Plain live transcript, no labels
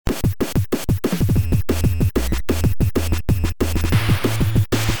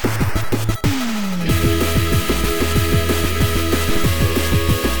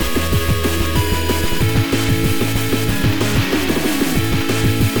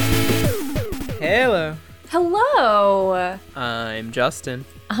Hello. Hello. I'm Justin.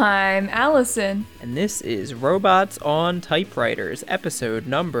 I'm Allison. And this is Robots on Typewriters, episode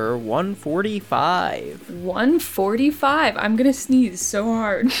number 145. 145. I'm gonna sneeze so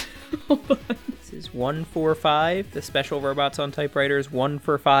hard. Hold on. This is 145, the special Robots on Typewriters 1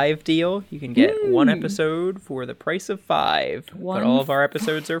 for 5 deal. You can get one episode for the price of 5. But all of our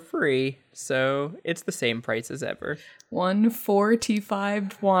episodes are free, so it's the same price as ever.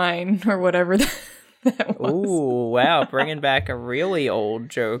 145 wine, or whatever that was. Ooh, wow, bringing back a really old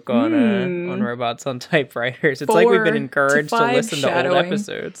joke on Robots on Typewriters. It's like we've been encouraged to listen to old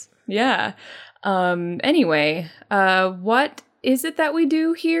episodes. Yeah. Anyway, what is it that we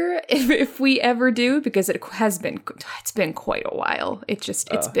do here, if we ever do? Because it's been quite a while.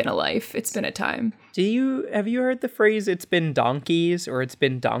 It's been a life. It's been a time. Have you heard the phrase, it's been donkeys, or it's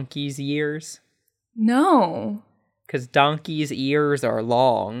been donkey's years? No. Because donkey's ears are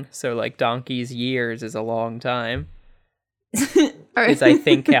long, so like donkey's years is a long time. Is I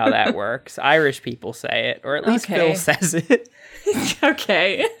think how that works. Irish people say it, or at least Phil says it.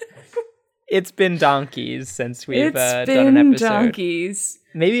 Okay. It's been donkeys since we've done an It's episode. been donkeys.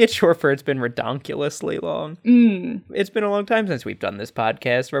 Maybe it's short for it's been redonkulously long. It's been a long time since we've done this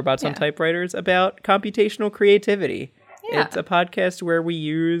podcast, Robots on Typewriters, about computational creativity. Yeah. It's a podcast where we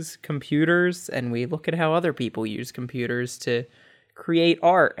use computers and we look at how other people use computers to create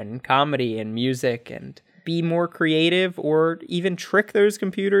art and comedy and music and be more creative, or even trick those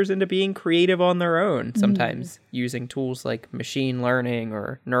computers into being creative on their own, sometimes using tools like machine learning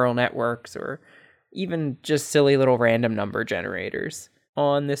or neural networks or even just silly little random number generators.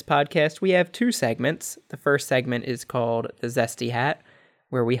 On this podcast, we have 2 segments. The first segment is called The Zesty Hat,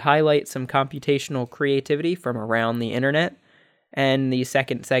 where we highlight some computational creativity from around the internet. And the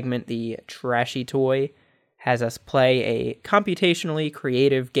second segment, The Trashy Toy, has us play a computationally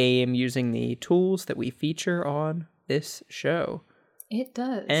creative game using the tools that we feature on this show. It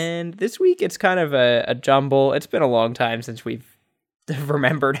does. And this week, it's kind of a jumble. It's been a long time since we've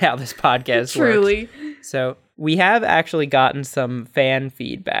remembered how this podcast Truly. works. So we have actually gotten some fan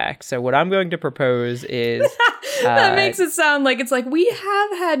feedback. So what I'm going to propose is... that makes it sound like it's like, we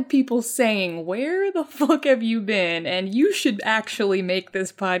have had people saying, where the fuck have you been? And you should actually make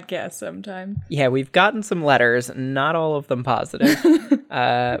this podcast sometime. Yeah, we've gotten some letters, not all of them positive.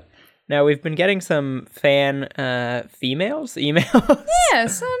 Now, we've been getting some fan emails. Yeah,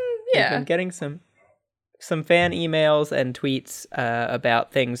 We've been getting some fan emails and tweets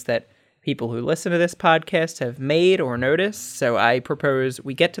about things that people who listen to this podcast have made or noticed. So I propose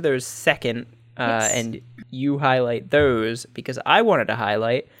we get to those second, and you highlight those, because I wanted to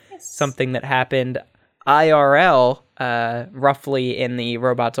highlight something that happened IRL, roughly in the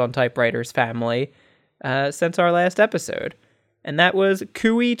Robots on Typewriters family, since our last episode. And that was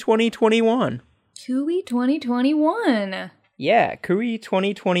Cooey 2021. Cooey 2021. Yeah, Cooey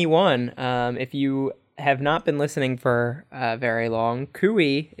 2021. If you have not been listening for very long,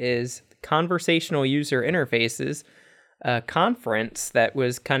 Cooey is Conversational User Interfaces, a conference that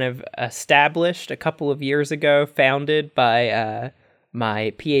was kind of established a couple of years ago, founded by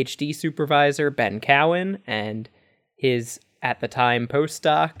my PhD supervisor, Ben Cowan, and his, at the time,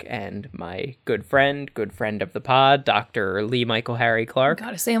 postdoc, and my good friend of the pod, Dr. Lee Michael Harry Clark.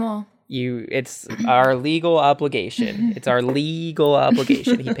 Gotta say them all. It's our legal obligation. It's our legal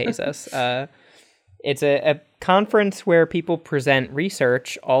obligation. He pays us. It's a conference where people present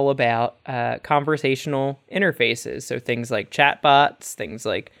research all about conversational interfaces. So things like chatbots, things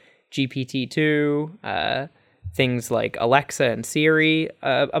like GPT-2, things like Alexa and Siri,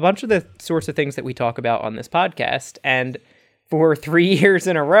 a bunch of the sorts of things that we talk about on this podcast. And for 3 years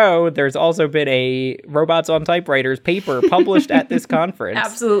in a row, there's also been a Robots on Typewriters paper published at this conference.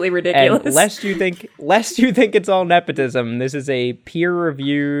 Absolutely ridiculous. And lest you think it's all nepotism, this is a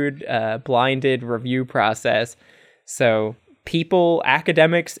peer-reviewed, blinded review process. So people,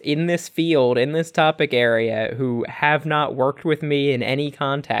 academics in this field, in this topic area, who have not worked with me in any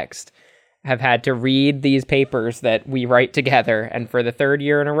context, have had to read these papers that we write together, and for the 3rd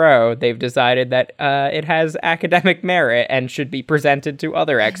year in a row, they've decided that it has academic merit and should be presented to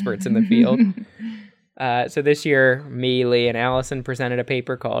other experts in the field. So this year, me, Lee, and Allison presented a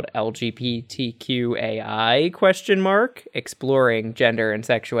paper called LGBTQAI ? Exploring Gender and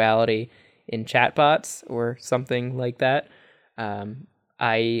Sexuality in Chatbots, or something like that.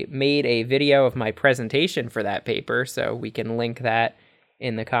 I made a video of my presentation for that paper, so we can link that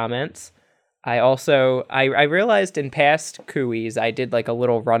in the comments. I realized in past Cooeys, I did like a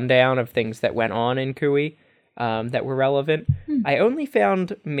little rundown of things that went on in Cooey. that were relevant. I only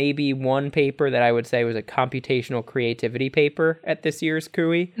found maybe one paper that I would say was a computational creativity paper at this year's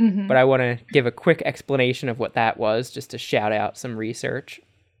CUI, but I want to give a quick explanation of what that was, just to shout out some research.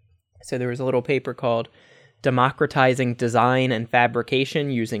 So there was a little paper called Democratizing Design and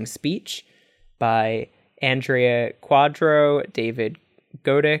Fabrication Using Speech by Andrea Quadro, David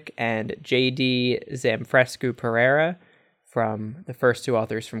Godick, and J.D. Zamfrescu Pereira, from the first two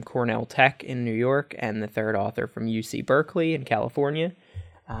authors from Cornell Tech in New York and the third author from UC Berkeley in California.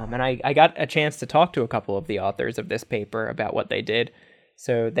 And I got a chance to talk to a couple of the authors of this paper about what they did.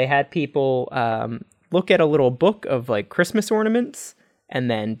 So they had people look at a little book of like Christmas ornaments and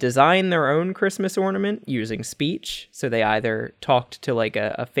then design their own Christmas ornament using speech. So they either talked to like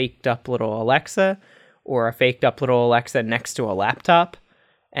a faked up little Alexa or a faked up little Alexa next to a laptop.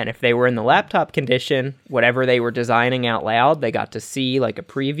 And if they were in the laptop condition, whatever they were designing out loud, they got to see like a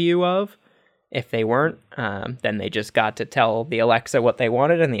preview of. If they weren't, then they just got to tell the Alexa what they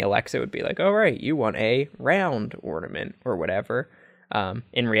wanted, and the Alexa would be like, "All right, you want a round ornament or whatever."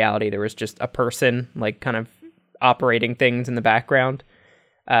 In reality, there was just a person like kind of operating things in the background.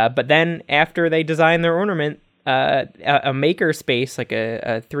 But then after they designed their ornament, a maker space, like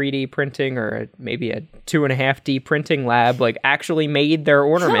a 3D printing or maybe a 2.5D printing lab, like actually made their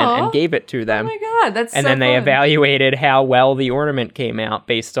ornament and gave it to them. Oh my God, that's and so then they fun. evaluated how well the ornament came out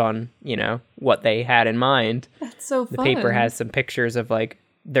based on, you know, what they had in mind. That's so fun. The paper has some pictures of like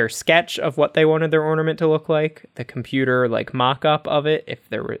their sketch of what they wanted their ornament to look like, the computer like mock-up of it if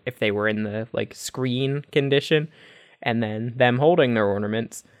they were in the like screen condition, and then them holding their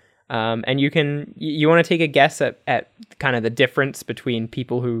ornaments. And you want to take a guess at kind of the difference between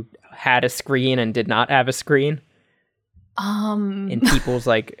people who had a screen and did not have a screen? In people's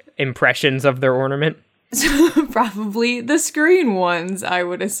like impressions of their ornament? Probably the screen ones, I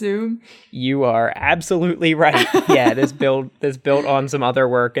would assume. You are absolutely right. Yeah, this built on some other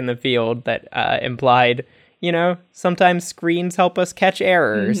work in the field that implied, you know, sometimes screens help us catch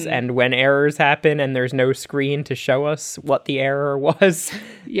errors, and when errors happen and there's no screen to show us what the error was,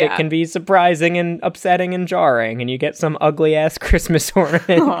 it can be surprising and upsetting and jarring, and you get some ugly-ass Christmas ornament,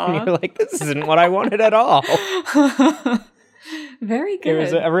 and you're like, this isn't what I wanted at all. Very good. It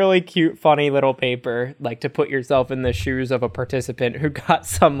was a really cute, funny little paper, like to put yourself in the shoes of a participant who got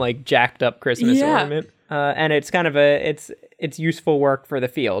some like jacked up Christmas ornament. And it's kind of it's useful work for the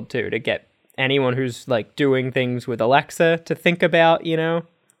field too, to get anyone who's like doing things with Alexa to think about, you know,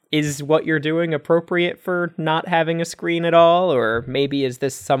 is what you're doing appropriate for not having a screen at all? Or maybe is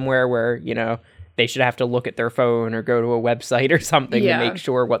this somewhere where, you know, they should have to look at their phone or go to a website or something to make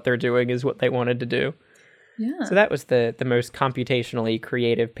sure what they're doing is what they wanted to do. Yeah. So that was the most computationally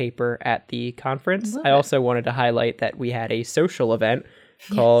creative paper at the conference. I also wanted to highlight that we had a social event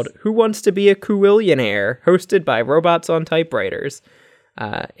called Who Wants to Be a Coolillionaire, hosted by Robots on Typewriters.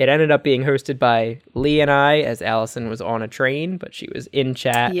 It ended up being hosted by Lee and I, as Allison was on a train, but she was in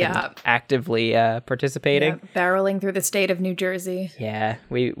chat and actively participating. Barreling through the state of New Jersey. Yeah,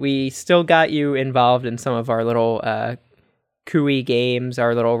 we still got you involved in some of our little CUI games,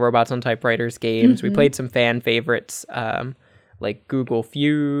 our little Robots on Typewriters games. We played some fan favorites, like Google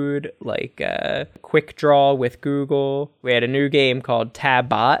Feud, like Quick Draw with Google. We had a new game called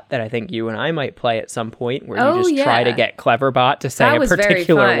Tabbot that I think you and I might play at some point, where you just try to get Cleverbot to say a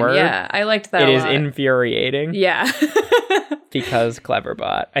particular word. Yeah, I liked that. It is infuriating. Yeah. Because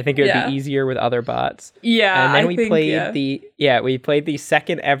Cleverbot. I think it would be easier with other bots. Yeah. And then we played the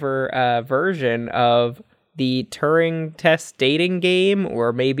second ever version of the Turing test dating game,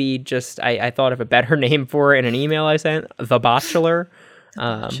 or maybe just I thought of a better name for it in an email I sent, The Botchular.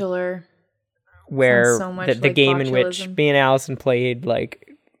 Botchular. Where the game in which me and Allison played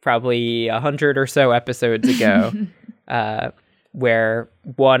like probably 100 or so episodes ago, where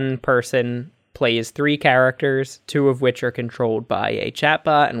one person plays 3 characters, 2 of which are controlled by a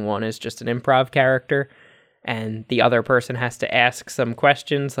chatbot, and one is just an improv character. And the other person has to ask some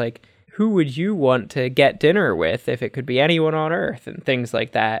questions like, who would you want to get dinner with if it could be anyone on Earth, and things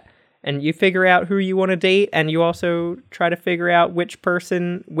like that. And you figure out who you want to date, and you also try to figure out which of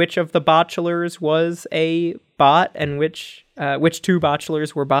the botchulars was a bot, and which 2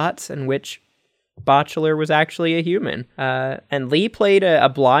 botchulars were bots, and which botchular was actually a human. And Lee played a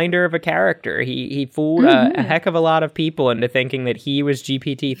blinder of a character. He fooled a heck of a lot of people into thinking that he was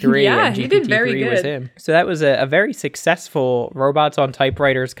GPT-3 and GPT-3 was him. So that was a very successful Robots on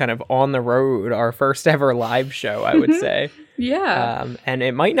Typewriters kind of on the road, our first ever live show, I would say. Yeah. And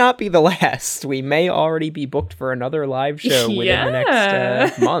it might not be the last. We may already be booked for another live show within the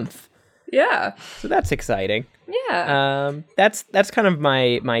next month. Yeah. So that's exciting. Yeah. That's kind of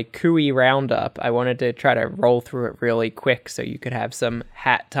my cooey roundup. I wanted to try to roll through it really quick so you could have some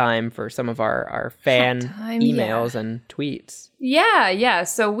hat time for some of our fan emails and tweets. Yeah.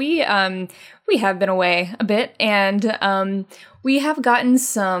 So we have been away a bit, and we have gotten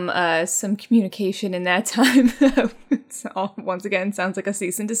some communication in that time. It's all, once again, sounds like a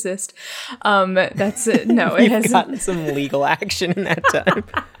cease and desist. That's it. No, it hasn't gotten some legal action in that time.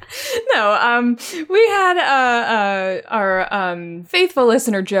 No, we had our faithful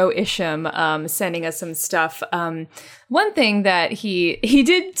listener Joe Isham sending us some stuff. One thing that he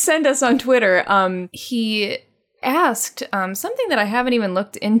did send us on Twitter, he asked something that I haven't even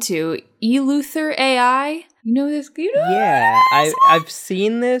looked into. Eleuther AI. You know this? Yeah, I've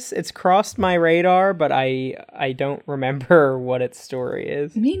seen this. It's crossed my radar, but I don't remember what its story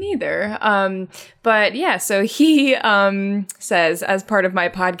is. Me neither. But yeah, so he says, as part of my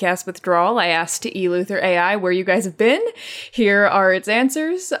podcast withdrawal, I asked Eleuther AI where you guys have been. Here are its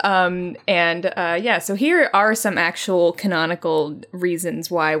answers. Yeah, so here are some actual canonical reasons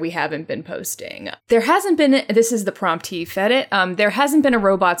why we haven't been posting. There hasn't been, this is the prompt he fed it, there hasn't been a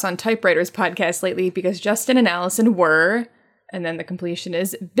Robots on Typewriters podcast lately because Justin and Allison were, and then the completion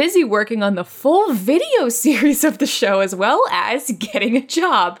is, busy working on the full video series of the show as well as getting a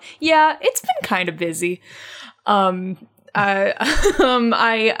job. Yeah, it's been kind of busy. I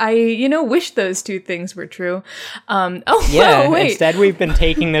wish those two things were true. Instead we've been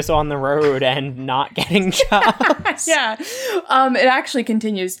taking this on the road and not getting jobs. Yeah. It actually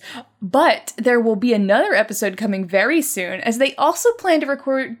continues. But there will be another episode coming very soon, as they also plan to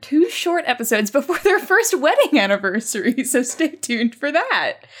record 2 short episodes before their first wedding anniversary, so stay tuned for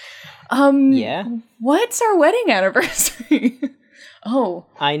that. What's our wedding anniversary? Oh.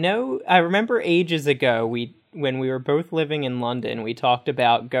 I remember ages ago when we were both living in London, we talked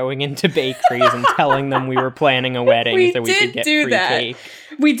about going into bakeries and telling them we were planning a wedding we could get free cake.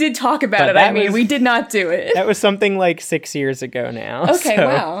 We did talk about it. We did not do it. That was something like 6 years ago now. Okay, so.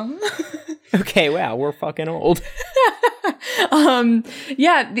 Wow. Okay, wow, we're fucking old. This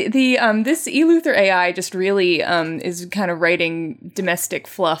Eleuther AI just really is kind of writing domestic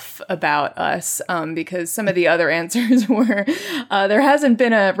fluff about us, because some of the other answers were there hasn't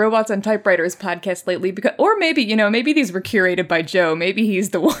been a Robots on Typewriters podcast lately, or maybe these were curated by Joe. Maybe he's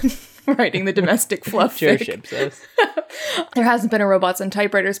the one writing the domestic fluff. Joe ships us. There hasn't been a Robots on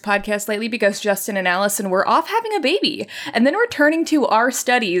Typewriters podcast lately because Justin and Allison were off having a baby and then returning to our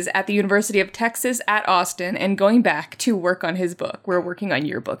studies at the University of Texas at Austin and going back to work on his book. We're working on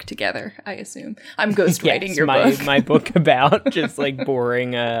your book together, I assume. I'm ghostwriting your book. My book about just like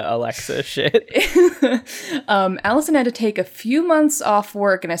boring Alexa shit. Allison had to take a few months off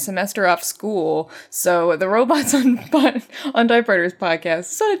work and a semester off school, so the Robots on Typewriters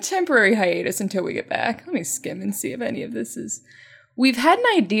podcast is on a temporary hiatus until we get back. Let me skim and see if any of this is... We've had an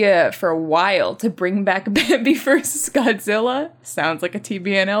idea for a while to bring back Bambi vs. Godzilla. Sounds like a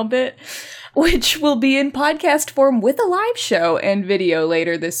TBNL bit. Which will be in podcast form with a live show and video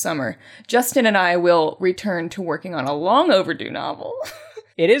later this summer. Justin and I will return to working on a long overdue novel.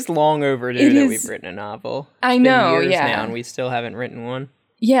 It is long overdue that we've written a novel. I know, years now, and we still haven't written one.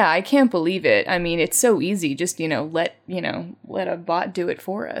 Yeah, I can't believe it. I mean, it's so easy. Just, let a bot do it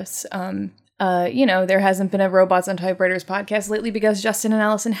for us. There hasn't been a Robots on Typewriters podcast lately because Justin and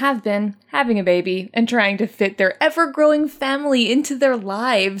Allison have been having a baby and trying to fit their ever-growing family into their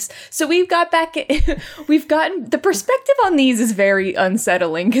lives. So we've gotten the perspective on these is very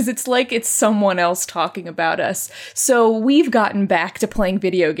unsettling because it's like it's someone else talking about us. So we've gotten back to playing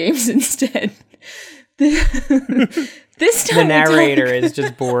video games instead. This time the narrator is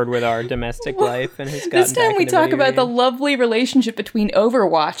just bored with our domestic life and has gotten This time back we into talk video about the games. lovely relationship between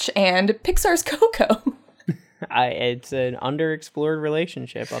Overwatch and Pixar's Coco. It's an underexplored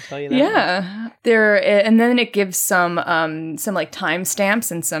relationship, I'll tell you that. Yeah. And then it gives some like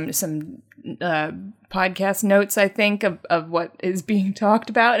timestamps and some podcast notes, I think, of what is being talked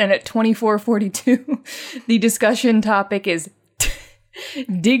about. And at 24:42, the discussion topic is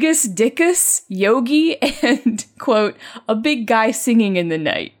Diggus Dickus, Yogi, and, quote, a big guy singing in the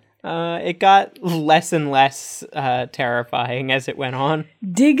night. It got less and less terrifying as it went on.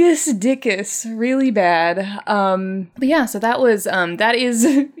 Diggus Dickus, really bad. But yeah, so that was, that is,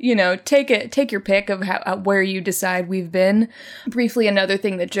 take your pick of where you decide we've been. Briefly, another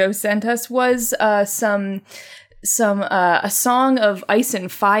thing that Joe sent us was a Song of Ice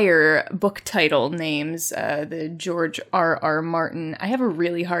and Fire book title names, the George R.R. Martin. I have a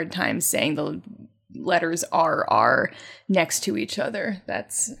really hard time saying the letters RR next to each other.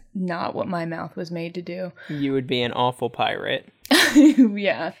 That's not what my mouth was made to do. You would be an awful pirate.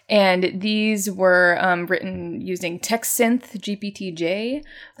 Yeah. And these were written using TextSynth GPT-J.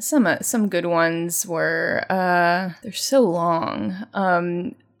 Some good ones were, they're so long.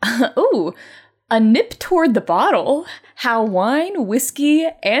 Ooh, a nip toward the bottle. How wine, whiskey,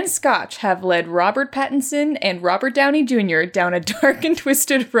 and scotch have led Robert Pattinson and Robert Downey Jr. down a dark and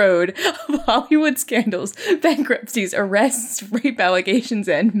twisted road of Hollywood scandals, bankruptcies, arrests, rape allegations,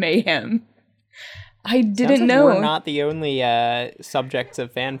 and mayhem. I didn't know. We're not the only subjects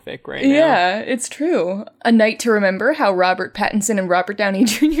of fanfic right now. Yeah, it's true. A Night to Remember, how Robert Pattinson and Robert Downey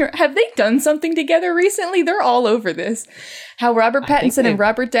Jr. have they done something together recently? They're all over this. How Robert Pattinson and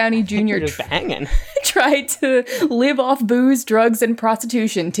Robert Downey Jr. tried to live off booze, drugs, and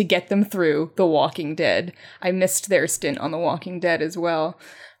prostitution to get them through The Walking Dead. I missed their stint on The Walking Dead as well.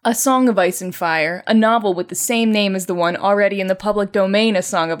 A Song of Ice and Fire, a novel with the same name as the one already in the public domain, A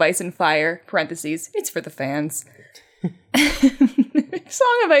Song of Ice and Fire, parentheses, it's for the fans.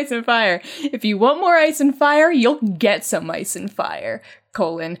 Song of Ice and Fire. If you want more ice and fire, you'll get some ice and fire,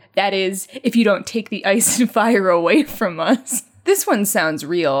 that is, if you don't take the ice and fire away from us. This one sounds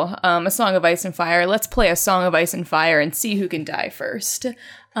real. A Song of Ice and Fire. Let's play A Song of Ice and Fire and see who can die first.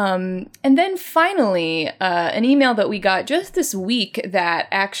 And then finally, an email that we got just this week that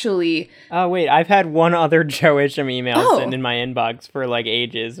actually... Oh, wait, I've had one other Joe Isham email sent in my inbox for like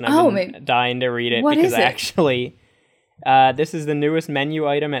ages, and I've been dying to read it because actually, this is the newest menu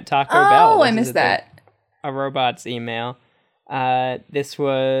item at Taco Bell. Oh, I missed that. A robot's email. It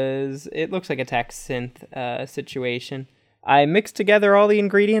looks like a TextSynth situation. I mixed together all the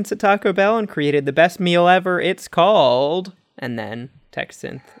ingredients at Taco Bell and created the best meal ever. It's called... And then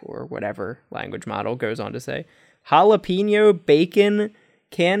TextSynth, or whatever language model, goes on to say, Jalapeno Bacon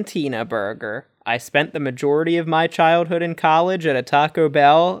Cantina Burger. I spent the majority of my childhood in college at a Taco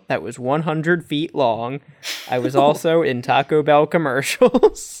Bell that was 100 feet long. I was also in Taco Bell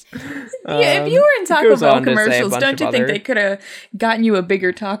commercials. Yeah, if you were in Taco Bell commercials, don't you think they could have gotten you a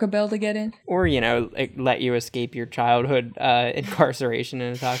bigger Taco Bell to get in? Or, let you escape your childhood incarceration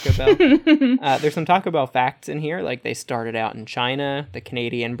in a Taco Bell. There's some Taco Bell facts in here, like they started out in China. The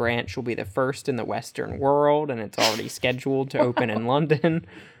Canadian branch will be the first in the Western world, and it's already scheduled to open in London.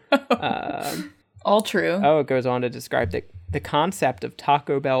 All true. It goes on to describe the concept of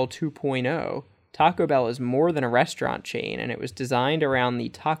Taco Bell 2.0. Taco Bell is more than a restaurant chain, and it was designed around the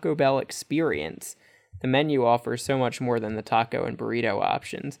Taco Bell experience. The menu offers so much more than the taco and burrito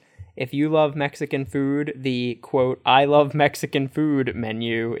options. If you love Mexican food, the, quote, I love Mexican food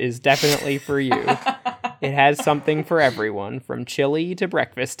menu is definitely for you. It has something for everyone, from chili to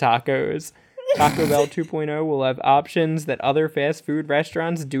breakfast tacos. Taco Bell 2.0 will have options that other fast food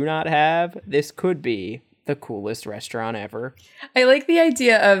restaurants do not have. This could be the coolest restaurant ever. I like the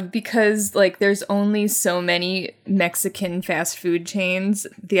idea of, because there's only so many Mexican fast food chains,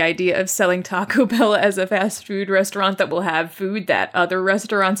 the idea of selling Taco Bell as a fast food restaurant that will have food that other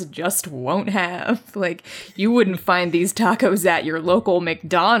restaurants just won't have. You wouldn't find these tacos at your local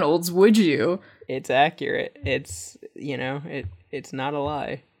McDonald's, would you? It's accurate. It's, it's not a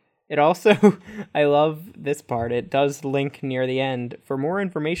lie. It also, I love this part, it does link near the end. For more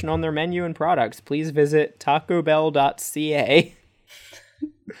information on their menu and products, please visit tacobell.ca.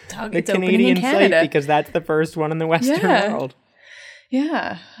 The Canadian site, because that's the first one in the Western world.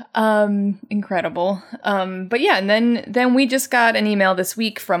 Yeah. Incredible. But yeah, and then we just got an email this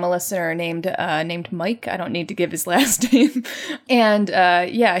week from a listener named Mike. I don't need to give his last name. And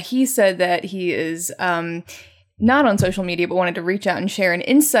he said that he is not on social media, but wanted to reach out and share an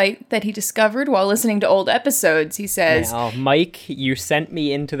insight that he discovered while listening to old episodes. He says, now, Mike, you sent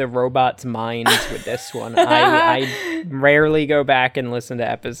me into the robot's mind with this one. I rarely go back and listen to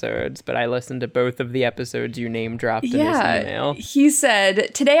episodes, but I listened to both of the episodes you name dropped in this email. He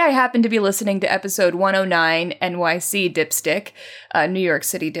said, today I happened to be listening to episode 109, NYC Dipstick, New York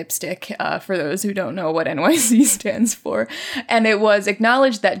City Dipstick, for those who don't know what NYC stands for. And it was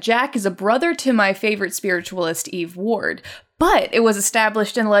acknowledged that Jack is a brother to my favorite spiritualist, Eve Ward. But it was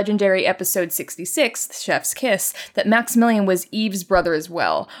established in legendary episode 66, Chef's Kiss, that Maximilian was Eve's brother as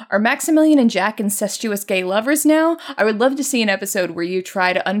well. Are Maximilian and Jack incestuous gay lovers now? I would love to see an episode where you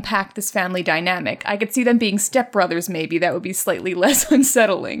try to unpack this family dynamic. I could see them being stepbrothers maybe, that would be slightly less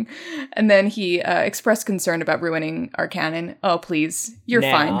unsettling. And then he expressed concern about ruining our canon. Oh, please, you're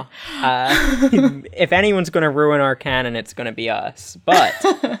fine. If anyone's going to ruin our canon, it's going to be us. But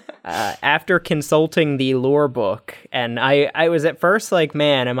After consulting the lore book, and I was at first like,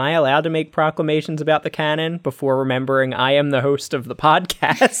 man, am I allowed to make proclamations about the canon? Before remembering I am the host of the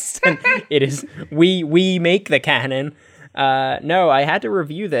podcast, and it is we make the canon. No, I had to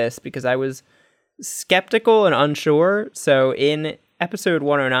review this because I was skeptical and unsure. So in episode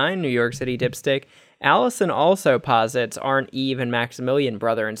 109, New York City Dipstick, Allison also posits, aren't Eve and Maximilian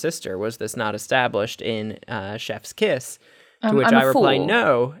brother and sister? Was this not established in Chef's Kiss? To which I reply,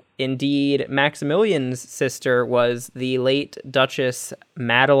 no. Indeed, Maximilian's sister was the late Duchess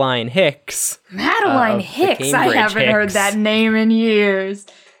Madeline Hicks. Madeline Hicks? I haven't heard that name in years.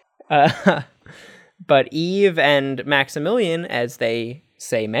 But Eve and Maximilian, as they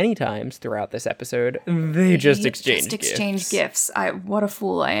say many times throughout this episode, they just exchange gifts. What a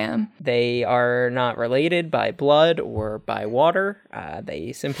fool I am. They are not related by blood or by water.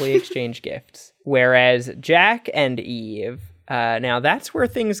 They simply exchange gifts. Whereas Jack and Eve, now that's where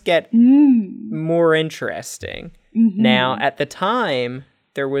things get more interesting. Mm-hmm. Now, at the time,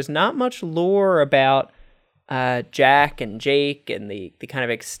 there was not much lore about Jack and Jake and the kind of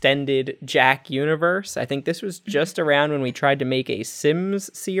extended Jack universe. I think this was just around when we tried to make a Sims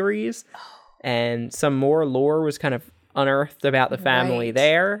series, and some more lore was kind of unearthed about the family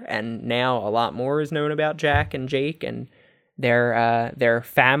there, and now a lot more is known about Jack and Jake and their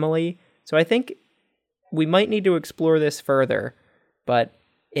family. So I think we might need to explore this further, but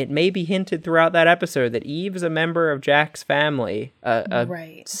it may be hinted throughout that episode that Eve's a member of Jack's family, a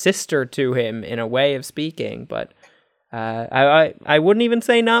sister to him in a way of speaking, but I wouldn't even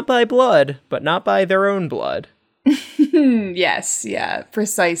say not by blood, but not by their own blood. Yes, yeah,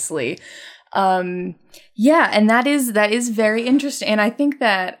 precisely. Yeah, and that is very interesting. And I think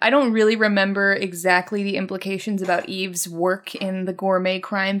that I don't really remember exactly the implications about Eve's work in the gourmet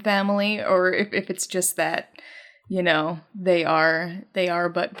crime family, or if it's just that, you know, they are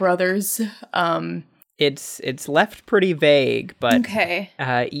but brothers. It's left pretty vague, but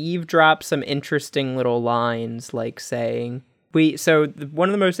Eve drops some interesting little lines, like saying one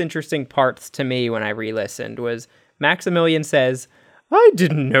of the most interesting parts to me when I re-listened was Maximilian says, "I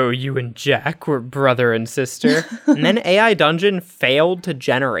didn't know you and Jack were brother and sister." And then AI Dungeon failed to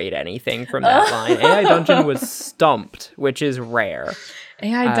generate anything from that line. AI Dungeon was stumped, which is rare.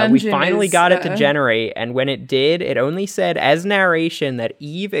 AI Dungeon we finally got it to generate, and when it did, it only said as narration that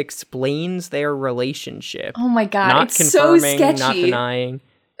Eve explains their relationship. Oh my god, not it's confirming, so sketchy. not denying.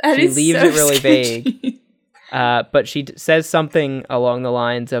 She leaves it really vague. But she says something along the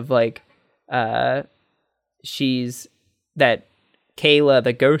lines of like, that Kayla,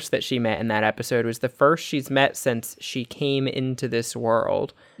 the ghost that she met in that episode, was the first she's met since she came into this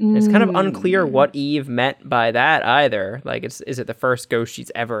world. It's kind of unclear what Eve meant by that either. Like, is it the first ghost she's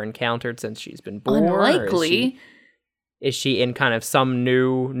ever encountered since she's been born? Unlikely. Is she in kind of some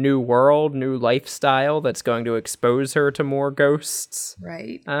new world, new lifestyle that's going to expose her to more ghosts?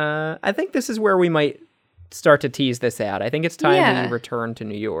 Right. I think this is where we might start to tease this out. I think it's time we return to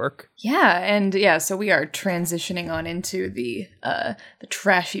New York. Yeah, and so we are transitioning on into the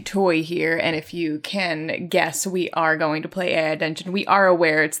trashy toy here, and if you can guess, we are going to play AI Dungeon. We are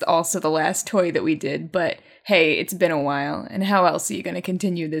aware it's also the last toy that we did, but hey, it's been a while, and how else are you going to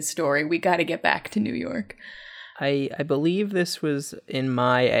continue this story? We got to get back to New York. I believe this was in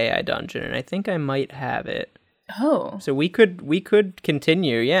my AI Dungeon, and I think I might have it. Oh. So we could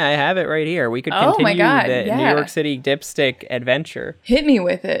continue. Yeah, I have it right here. We could continue the New York City Dipstick adventure. Hit me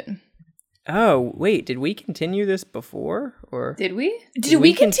with it. Oh, wait, did we continue this before? Or did we? Did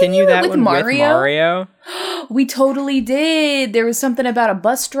we continue that with Mario? We totally did. There was something about a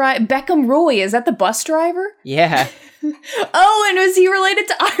bus driver. Beckham Roy, is that the bus driver? Yeah. Oh, and was he related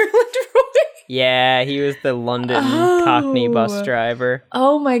to Ireland Roy? Yeah, he was the London Cockney bus driver.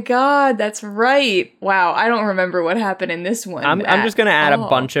 Oh my god, that's right. Wow, I don't remember what happened in this one. I'm just going to add a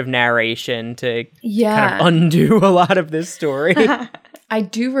bunch of narration to kind of undo a lot of this story. I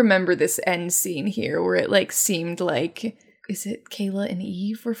do remember this end scene here where it like seemed like, is it Kayla and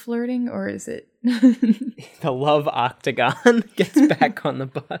Eve were flirting, or is it the love octagon gets back on the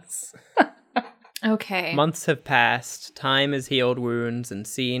bus? Okay. Months have passed, time has healed wounds and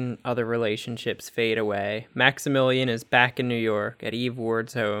seen other relationships fade away. Maximilian is back in New York at Eve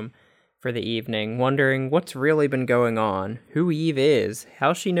Ward's home for the evening, wondering what's really been going on, who Eve is,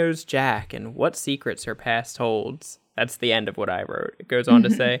 how she knows Jack, and what secrets her past holds. That's the end of what I wrote. It goes on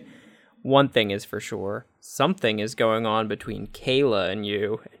to say, one thing is for sure, something is going on between Kayla and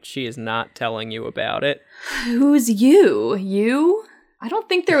you, and she is not telling you about it. Who's you? You? I don't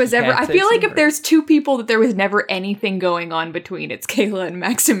think there was ever... I feel like if there's two people that there was never anything going on between, it's Kayla and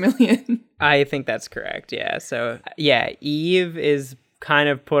Maximilian. I think that's correct, yeah. So, yeah, Eve is kind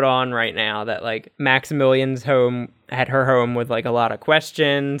of put on right now that like Maximilian's at her home with like a lot of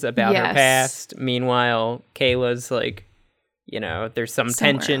questions about her past. Meanwhile, Kayla's like, there's some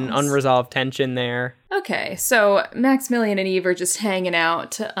tension, unresolved tension there. Okay, so Maximilian and Eve are just hanging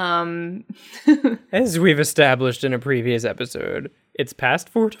out. As we've established in a previous episode, it's past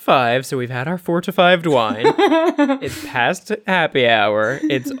 4 to 5, so we've had our 4 to 5 wine. It's past happy hour.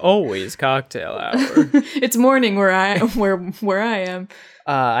 It's always cocktail hour. It's morning where I am.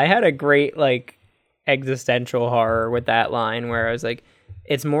 I had a great like existential horror with that line where I was like,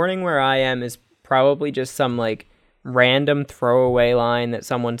 "It's morning where I am" is probably just some like random throwaway line that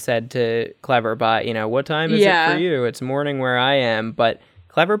someone said to Cleverbot, what time is it for you? It's morning where I am. But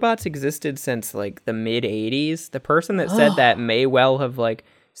Cleverbot's existed since like the mid 80s. The person that said that may well have like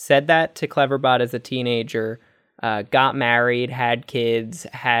said that to Cleverbot as a teenager, got married, had kids,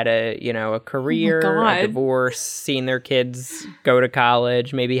 had a career, a divorce, seen their kids go to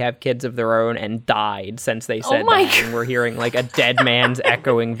college, maybe have kids of their own, and died since they said that. And we're hearing like a dead man's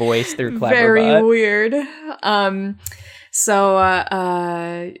echoing voice through Cleverbot. Very weird.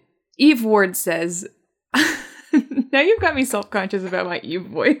 So Eve Ward says, now you've got me self-conscious about my Eve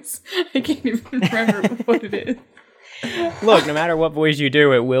voice. I can't even remember what it is. Look, no matter what voice you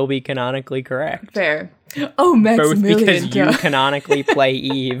do, it will be canonically correct. Fair. Oh, Maximilian. Both because you canonically play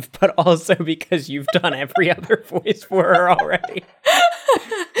Eve, but also because you've done every other voice for her already.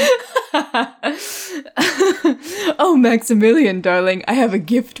 Oh, Maximilian, darling, I have a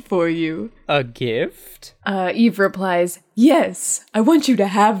gift for you. A gift? Eve replies, yes, I want you to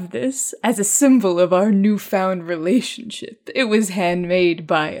have this as a symbol of our newfound relationship. It was handmade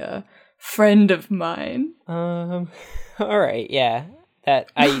by a friend of mine. All right, yeah.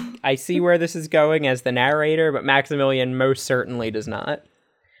 That I see where this is going as the narrator, but Maximilian most certainly does not.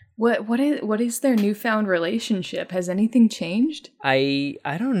 What is their newfound relationship? Has anything changed? I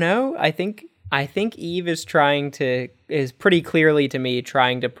don't know. I think Eve is pretty clearly to me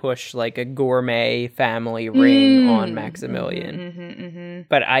trying to push like a gourmet family ring on Maximilian.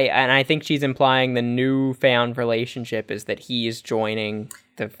 But I think she's implying the newfound relationship is that he is joining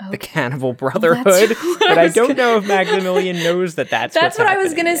the cannibal brotherhood. But I don't know if Maximilian knows that that's what I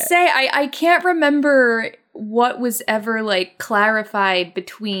was gonna say. I can't remember what was ever like clarified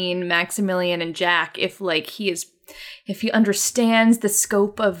between Maximilian and Jack, if he understands the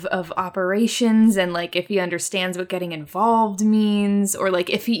scope of operations, and like if he understands what getting involved means, or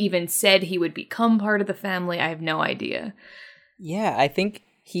like if he even said he would become part of the family. I have no idea. Yeah, I think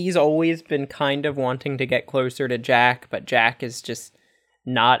he's always been kind of wanting to get closer to Jack, but Jack is just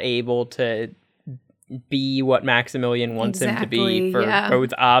not able to be what Maximilian wants him to be for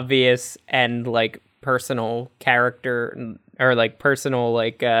both obvious and like personal character or like personal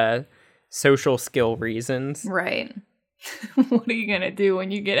like social skill reasons. Right. What are you gonna do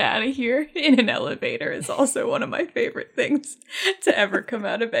when you get out of here? In an elevator is also one of my favorite things to ever come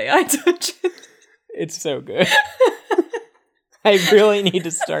out of AI Dungeon. It's so good. I really need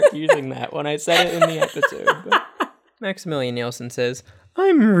to start using that when I said it in the episode. But Maximilian Nielsen says,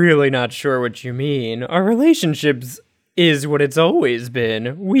 I'm really not sure what you mean. Our relationships is what it's always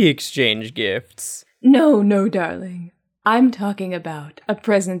been. We exchange gifts. No, darling. I'm talking about a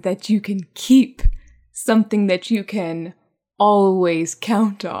present that you can keep. Something that you can always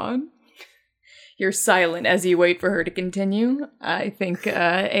count on. You're silent as you wait for her to continue. I think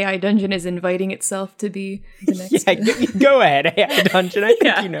AI Dungeon is inviting itself to be the next... Yeah, go ahead, AI Dungeon. I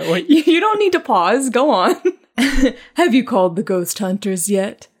think you know what you don't need to pause. Go on. Have you called the ghost hunters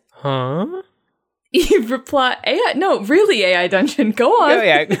yet? Huh? Eve replied, AI Dungeon, go on. Oh,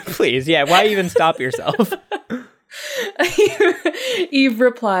 yeah, please. Yeah, why even stop yourself? Eve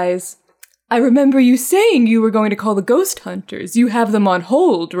replies, I remember you saying you were going to call the ghost hunters. You have them on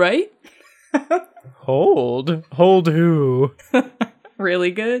hold, right? Hold? Hold who?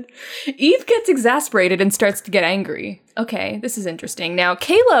 Really good. Eve gets exasperated and starts to get angry. Okay, this is interesting. Now,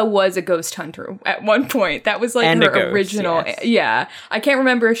 Kayla was a ghost hunter at one point. That was like her original. Yes. Yeah. I can't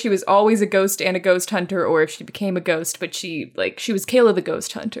remember if she was always a ghost and a ghost hunter or if she became a ghost, but she was Kayla the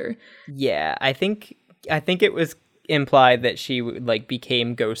ghost hunter. Yeah, I think it was implied that she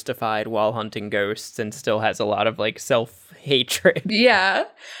became ghostified while hunting ghosts and still has a lot of self-hatred. Yeah.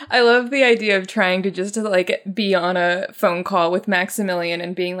 I love the idea of trying to just be on a phone call with Maximilian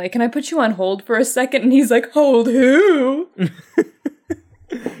and being like, can I put you on hold for a second? And he's like, hold who?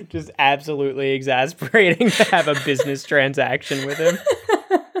 Just absolutely exasperating to have a business transaction with him.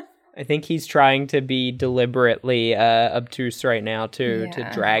 I think he's trying to be deliberately obtuse right now, too,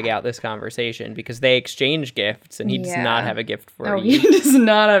 to drag out this conversation, because they exchange gifts, and he does not have a gift for you. He does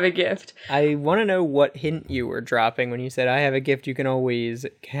not have a gift. I want to know what hint you were dropping when you said, I have a gift you can always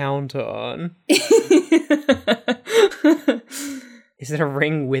count on. Is it a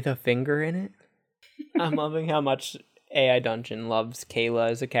ring with a finger in it? I'm loving how much AI Dungeon loves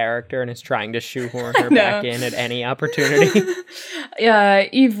Kayla as a character and is trying to shoehorn her back in at any opportunity.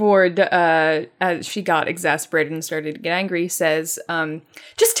 Eve Ward, as she got exasperated and started to get angry, says,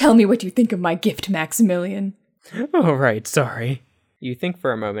 just tell me what you think of my gift, Maximilian. Oh, right, sorry. You think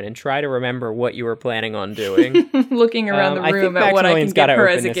for a moment and try to remember what you were planning on doing. Looking around the room at what I can give her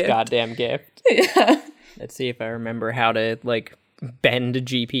as a gift. Goddamn gift. Yeah. Let's see if I remember how to, bend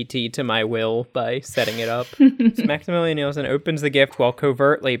GPT to my will by setting it up. So Maximilian Nielsen opens the gift while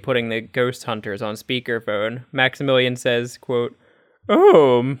covertly putting the ghost hunters on speakerphone. Maximilian says, quote,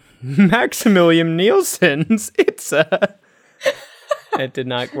 "Oh, Maximilian Nielsen's, it's a..." It did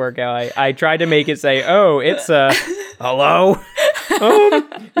not work out. I tried to make it say, "Oh, it's a..." "Hello?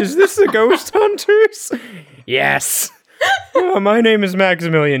 Is this the ghost hunters?" "Yes. My name is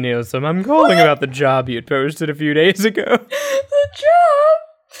Maximilian Nielsen. I'm calling about the job you had posted a few days ago." The job?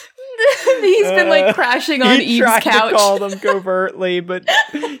 He's been crashing on Eve's couch. He tried to call them covertly, but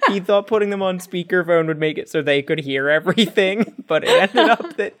he thought putting them on speakerphone would make it so they could hear everything. But it ended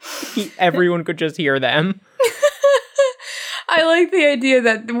up that everyone could just hear them. I like the idea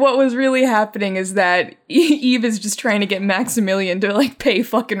that what was really happening is that Eve is just trying to get Maximilian to pay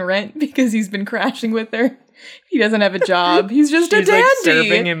fucking rent because he's been crashing with her. He doesn't have a job. He's just a dandy. She's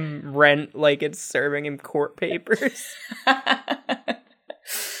serving him rent like it's serving him court papers. Why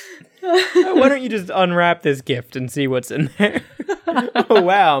don't you just unwrap this gift and see what's in there? Oh,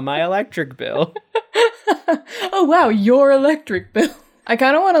 wow, my electric bill. Oh, wow, your electric bill. I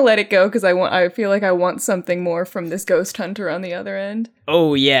kind of want to let it go because I feel like I want something more from this ghost hunter on the other end.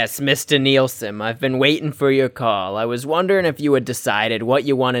 "Oh, yes, Mr. Nielsen, I've been waiting for your call. I was wondering if you had decided what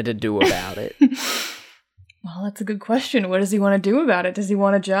you wanted to do about it." Well, that's a good question. What does he want to do about it? Does he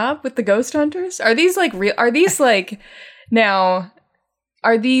want a job with the ghost hunters? Are these real? Are these now?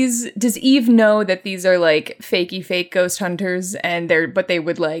 Are these? Does Eve know that these are fakey fake ghost hunters, but they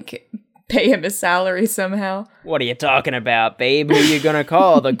would pay him a salary somehow? "What are you talking about, babe? Who are you gonna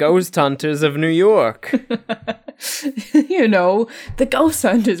call? The ghost hunters of New York." You know, the ghost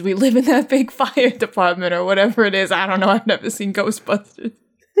hunters. We live in that big fire department or whatever it is. I don't know. I've never seen Ghostbusters.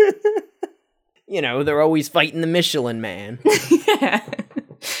 You know, they're always fighting the Michelin Man. Yeah.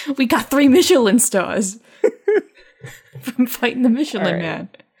 We got 3 Michelin stars from fighting the Michelin Man.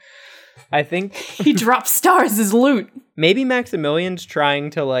 I think he dropped stars as loot. Maybe Maximilian's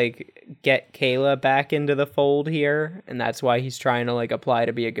trying to get Kayla back into the fold here, and that's why he's trying to apply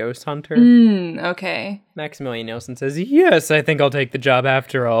to be a ghost hunter. Okay. Maximilian Nielsen says, "Yes, I think I'll take the job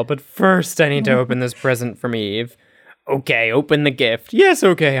after all, but first I need to open this present from Eve." "Okay, open the gift." "Yes,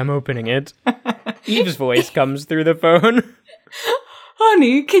 okay, I'm opening it." Eve's voice comes through the phone.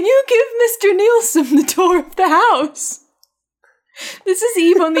 "Honey, can you give Mr. Nielsen the tour of the house?" This is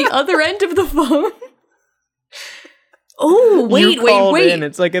Eve on the other end of the phone. Oh, wait. In.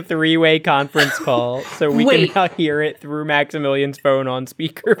 It's like a 3-way conference call, so we can now hear it through Maximilian's phone on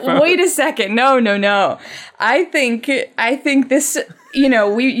speakerphone. Wait a second. No. I think this,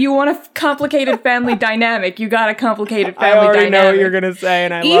 you want a complicated family dynamic. You got a complicated family dynamic. I already know what you're going to say,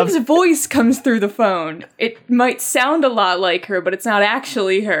 and Eve's voice comes through the phone. It might sound a lot like her, but it's not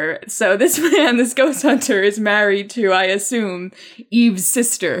actually her. So this ghost hunter, is married to, I assume, Eve's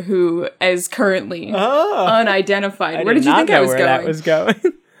sister, who is currently unidentified. Where did you think I was going? That was going.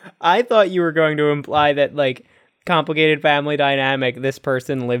 I thought you were going to imply that, complicated family dynamic, this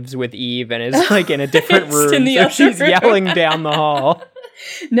person lives with Eve and is in a different room, so she's yelling down the hall.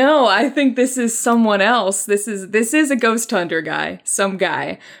 No, I think this is someone else. This is a ghost hunter guy, some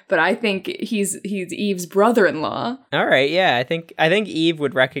guy, but I think he's Eve's brother-in-law. All right, yeah, I think Eve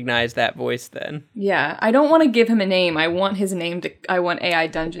would recognize that voice then. Yeah, I don't want to give him a name. I want AI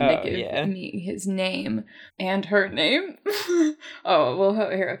Dungeon to give me his name and her name. Oh, well,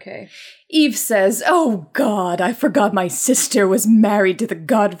 here, okay. Eve says, "Oh God, I forgot my sister was married to the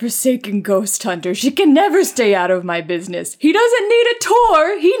godforsaken ghost hunter. She can never stay out of my business. He doesn't need a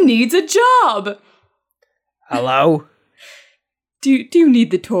tour, he needs a job." Hello? Do you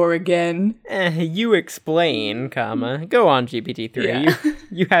need the tour again? You explain, comma. Go on, GPT-3. Yeah.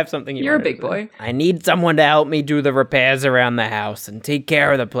 You have something You're a big boy. "I need someone to help me do the repairs around the house and take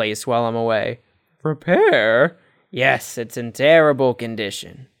care of the place while I'm away." "Repair?" "Yes, it's in terrible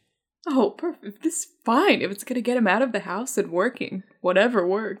condition." Oh, perfect. This is fine. If it's going to get him out of the house and working, whatever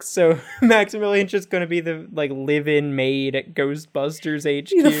works. So Maximilian's just going to be the like live-in maid at Ghostbusters HQ.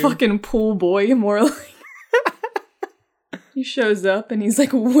 He's the fucking pool boy, more like. He shows up and he's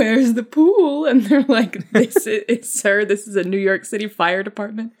like, "Where's the pool?" And they're like, "This is, sir, this is a New York City fire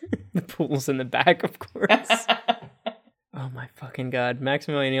department." The pool's in the back, of course. Oh my fucking god.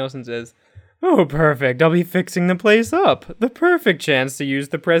 Maximilian Nielsen says, "Oh, perfect. I'll be fixing the place up. The perfect chance to use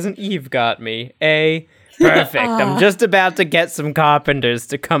the present Eve got me. Perfect. I'm just about to get some carpenters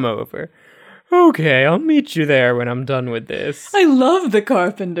to come over. Okay, I'll meet you there when I'm done with this." I love the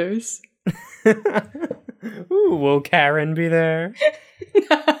carpenters. Ooh, will Karen be there?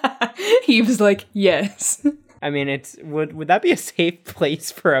 He was like, "Yes." I mean, would that be a safe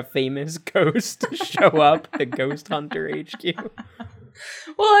place for a famous ghost to show up, the Ghost Hunter HQ?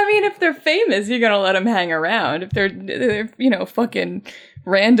 Well, I mean, if they're famous, you're gonna let them hang around. If they're fucking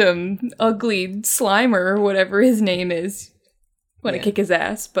random, ugly Slimer or whatever his name is, want to kick his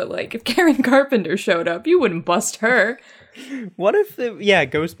ass. But like, if Karen Carpenter showed up, you wouldn't bust her. What if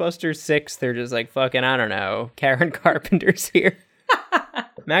Ghostbusters 6, they're just like, fucking, I don't know, Karen Carpenter's here.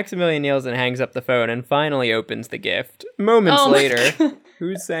 Maximilian Nielsen hangs up the phone and finally opens the gift. Moments later,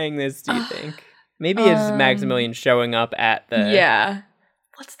 who's saying this, do you think? Maybe it's Maximilian showing up at the... Yeah.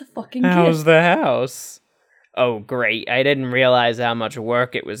 What's the fucking gift? How's the house? Oh, great. I didn't realize how much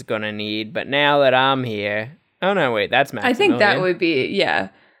work it was gonna need, but now that I'm here... Oh, no, wait, that's Maximilian. I think that would be, yeah.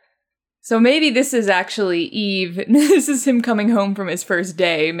 So maybe this is actually Eve. This is him coming home from his first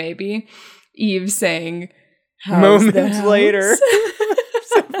day, maybe. Eve saying, "How's the house?" Moments later.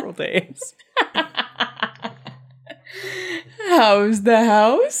 Several days. "How's the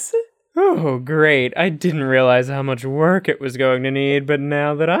house?" Oh, great. I didn't realize how much work it was going to need, but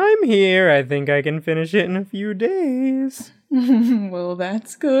now that I'm here, I think I can finish it in a few days. Well,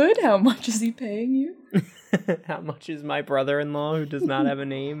 that's good. How much is he paying you? How much is my brother-in-law, who does not have a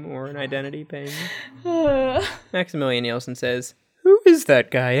name or an identity, paying me? Maximilian Nielsen says, "Who is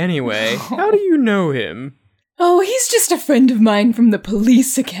that guy anyway? How do you know him?" "Oh, he's just a friend of mine from the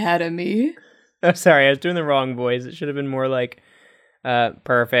police academy." Oh, sorry, I was doing the wrong voice. It should have been more like,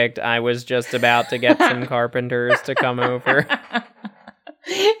 perfect. I was just about to get some carpenters to come over.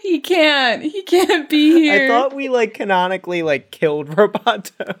 He can't be here. I thought we, canonically, killed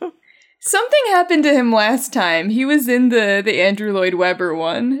Roboto. Something happened to him last time. He was in the Andrew Lloyd Webber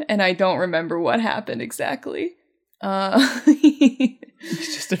one, and I don't remember what happened exactly. He's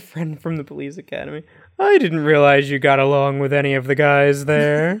just a friend from the police academy. I didn't realize you got along with any of the guys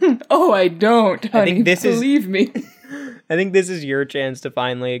there. Oh, I don't, honey. Believe me. I think this is your chance to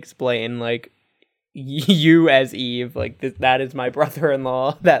finally explain, you as Eve, that is my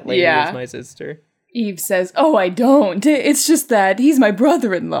brother-in-law, that lady is my sister. Eve says, "Oh, I don't. It's just that he's my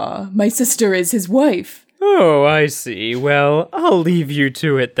brother-in-law. My sister is his wife." Oh, I see. Well, I'll leave you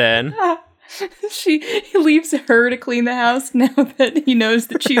to it then. He leaves her to clean the house now that he knows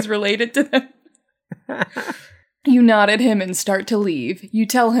that she's related to them. You nod at him and start to leave. You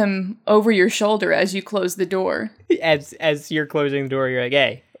tell him over your shoulder as you close the door. As you're closing the door, you're like,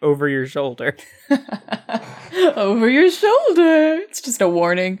 "Hey, over your shoulder." Over your shoulder. It's just a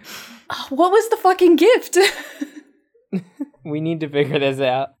warning. What was the fucking gift? We need to figure this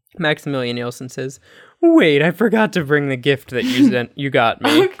out. Maximilian Nielsen says, "Wait, I forgot to bring the gift that you got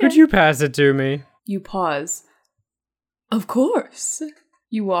me. Okay. Could you pass it to me?" You pause. "Of course."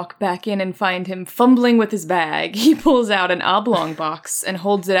 You walk back in and find him fumbling with his bag. He pulls out an oblong box and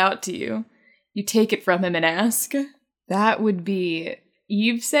holds it out to you. You take it from him and ask. That would be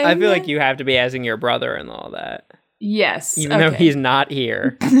Eve saying I feel like you have to be asking your brother-in-law that. Yes. Even though he's not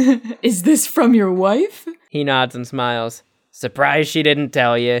here. Is this from your wife? He nods and smiles. Surprised she didn't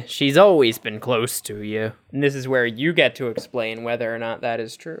tell you. She's always been close to you. And this is where you get to explain whether or not that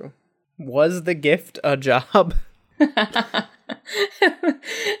is true. Was the gift a job?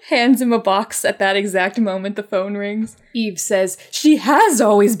 Hands him a box. At that exact moment, the phone rings. Eve says, "She has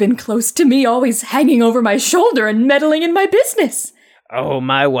always been close to me, always hanging over my shoulder and meddling in my business." Oh,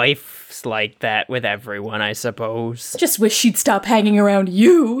 my wife's like that with everyone, I suppose. Just wish she'd stop hanging around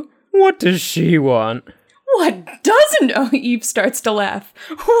you. What does she want? What doesn't? Oh, Eve starts to laugh.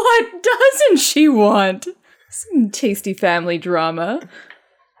 What doesn't she want? Some tasty family drama.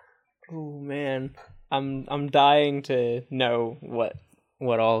 Oh, man. I'm dying to know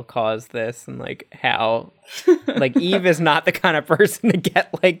what all caused this and how Eve is not the kind of person to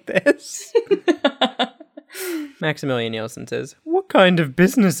get like this. Maximilian Nielsen says, "What kind of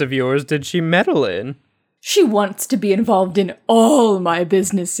business of yours did she meddle in?" She wants to be involved in all my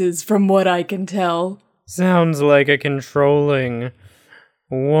businesses, from what I can tell. Sounds like a controlling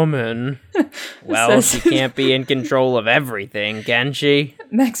Woman. Well, she can't be in control of everything, can she?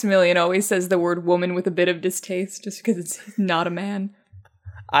 Maximilian always says the word woman with a bit of distaste just because it's not a man.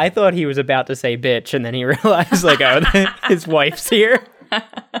 I thought he was about to say bitch, and then he realized, like, oh, his wife's here.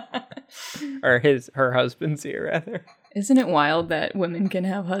 Or her husband's here, rather. Isn't it wild that women can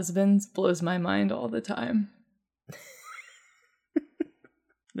have husbands? Blows my mind all the time.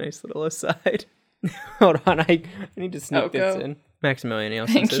 Nice little aside. Hold on, I need to sneak this in. Maximilian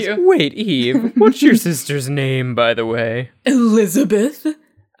Nielsen Thank says, you. Wait, Eve, what's your sister's name, by the way? Elizabeth?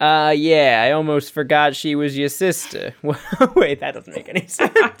 Yeah, I almost forgot she was your sister. Wait, that doesn't make any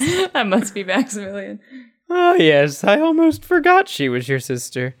sense. That must be Maximilian. Oh, yes, I almost forgot she was your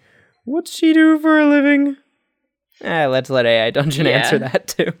sister. What's she do for a living? Let's let AI Dungeon answer that,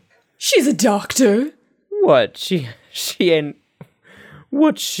 too. She's a doctor. What? She ain't...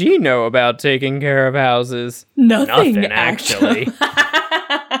 What's she know about taking care of houses? Nothing actually.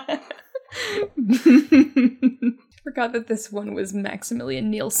 Forgot that this one was Maximilian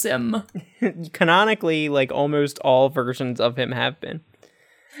Nielsen. Canonically, like, almost all versions of him have been.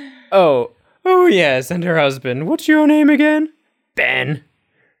 Oh, yes, and her husband. What's your name again? Ben.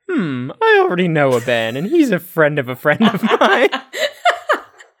 I already know a Ben, and he's a friend of mine.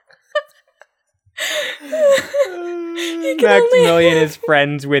 Maximilian is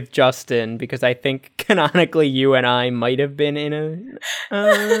friends with Justin, because I think canonically you and I might have been in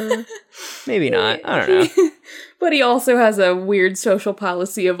a... maybe not. I don't know. But he also has a weird social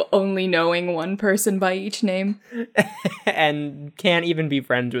policy of only knowing one person by each name. And can't even be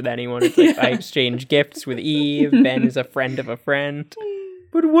friends with anyone. It's like, I exchange gifts with Eve. Ben is a friend of a friend.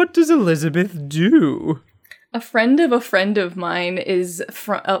 But what does Elizabeth do? A friend of mine is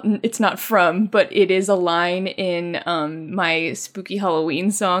from, it's not from, but it is a line in my spooky Halloween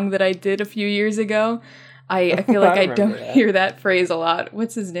song that I did a few years ago. I feel like I don't hear that phrase a lot.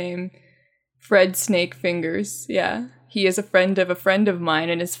 What's his name? Fred Snake Fingers. Yeah. He is a friend of mine,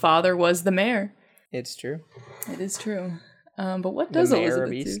 and his father was the mayor. It's true. It is true. But what does Elizabeth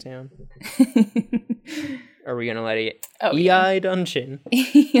do? Easttown. Are we going to let AI Dungeon?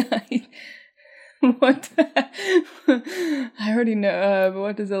 What? I already know, but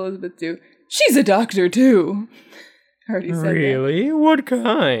what does Elizabeth do? She's a doctor, too. I already said Really? That. What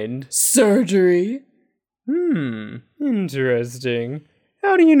kind? Surgery. Interesting.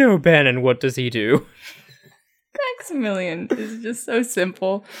 How do you know Ben, and what does he do? Maximilian is just so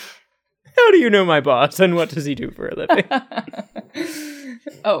simple. How do you know my boss, and what does he do for a living?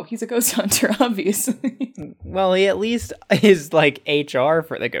 Oh, he's a ghost hunter, obviously. Well, he at least is, like, HR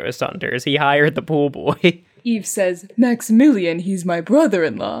for the ghost hunters. He hired the pool boy. Eve says, Maximilian, he's my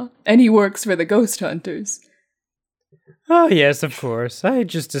brother-in-law, and he works for the ghost hunters. Oh, yes, of course. I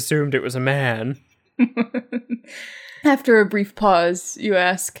just assumed it was a man. After a brief pause, you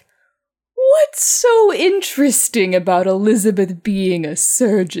ask, what's so interesting about Elizabeth being a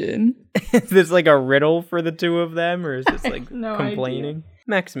surgeon? Is this like a riddle for the two of them, or is this like no complaining? Idea.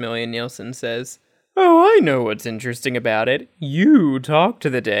 Maximilian Nielsen says, Oh, I know what's interesting about it. You talk to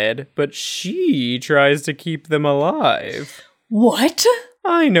the dead, but she tries to keep them alive. What?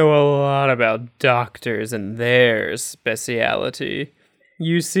 I know a lot about doctors and their speciality.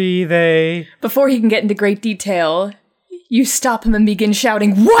 You see, they... Before he can get into great detail, you stop him and begin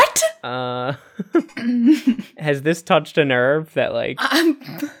shouting, what? Has this touched a nerve that, like...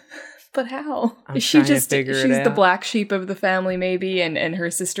 But how? She's the black sheep of the family, maybe, and her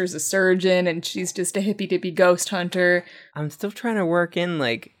sister's a surgeon, and she's just a hippy-dippy ghost hunter. I'm still trying to work in,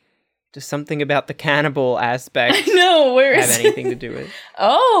 like, just something about the cannibal aspect. I know, where is have anything to do with?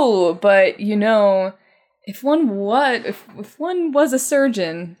 Oh, but, you know, if one was a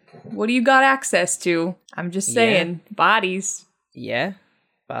surgeon, what do you got access to? I'm just saying, bodies. Yeah,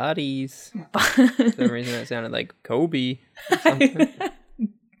 bodies. For some reason that sounded like Kobe or something.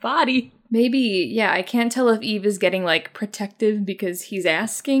 Body. Maybe, I can't tell if Eve is getting, like, protective because he's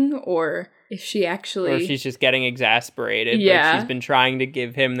asking, or if she actually... Or if she's just getting exasperated. Yeah. Like, she's been trying to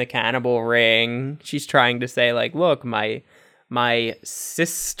give him the cannibal ring. She's trying to say, like, look, my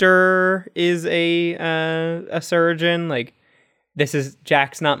sister is a surgeon. Like,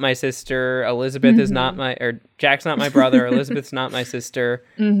 Jack's not my sister. Elizabeth is not Jack's not my brother. Elizabeth's not my sister.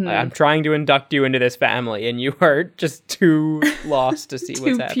 Mm-hmm. I'm trying to induct you into this family, and you are just too lost to see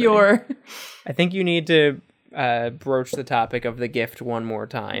what's happening. Too pure. I think you need to broach the topic of the gift one more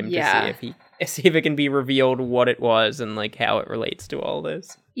time to see if it can be revealed what it was and like how it relates to all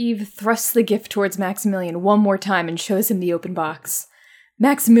this. Eve thrusts the gift towards Maximilian one more time and shows him the open box.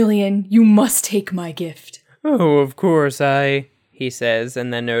 Maximilian, you must take my gift. Oh, of course, he says,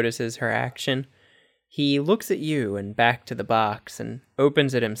 and then notices her action. He looks at you and back to the box and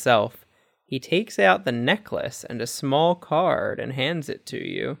opens it himself. He takes out the necklace and a small card and hands it to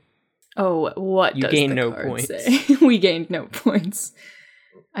you. Oh, what You does gain the no card points. say? We gained no points.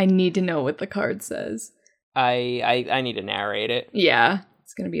 I need to know what the card says. I need to narrate it. Yeah.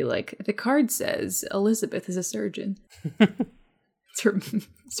 It's going to be like, the card says Elizabeth is a surgeon. It's her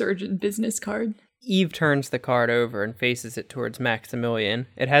surgeon business card. Eve turns the card over and faces it towards Maximilian.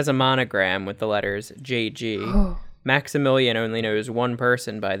 It has a monogram with the letters JG. Maximilian only knows one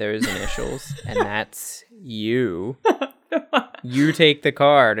person by those initials, and that's you. You take the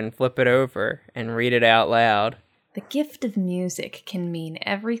card and flip it over and read it out loud. The gift of music can mean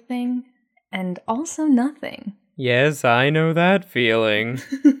everything and also nothing. Yes, I know that feeling.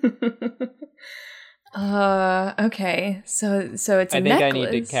 Okay. So it's a necklace. I think I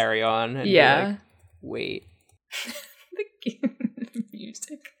need to carry on. And be like, wait. The gift of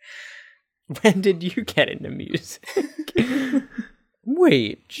music. When did you get into music?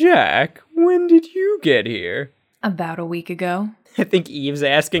 Wait, Jack, when did you get here? About a week ago. I think Eve's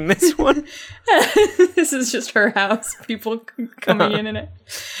asking this one. This is just her house. People coming in and out.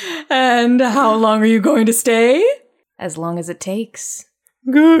 And how long are you going to stay? As long as it takes.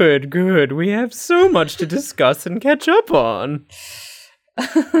 Good. We have so much to discuss and catch up on.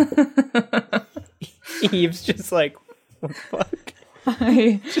 Eve's just like, what the fuck?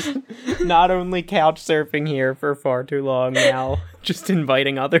 Just not only couch surfing here for far too long now, just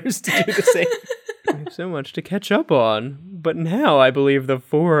inviting others to do the same. We have so much to catch up on, but now I believe the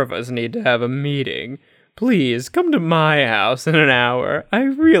four of us need to have a meeting. Please, come to my house in an hour. I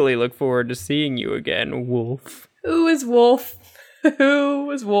really look forward to seeing you again, Wolf. Who is Wolf? Who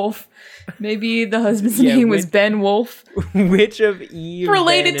was Wolf? Maybe the husband's name was Ben Wolf. Which of Eve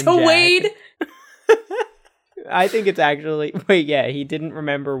related Ben, to and Jack? Wade? I think it's actually... Wait, yeah, he didn't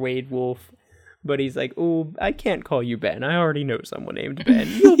remember Wade Wolf, but he's like, oh, I can't call you Ben. I already know someone named Ben.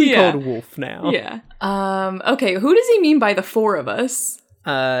 You'll be called Wolf now. Yeah. Okay, who does he mean by the four of us?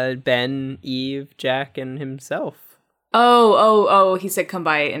 Ben, Eve, Jack, and himself. Oh, he said come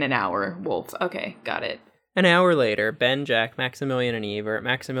by in an hour, Wolf. Okay, got it. An hour later, Ben, Jack, Maximilian, and Eve are at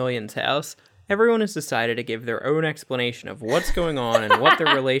Maximilian's house. Everyone has decided to give their own explanation of what's going on and what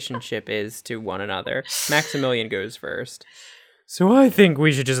their relationship is to one another. Maximilian goes first. So I think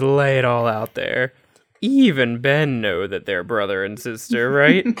we should just lay it all out there. Eve and Ben know that they're brother and sister,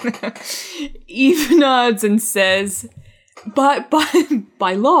 right? Eve nods and says, by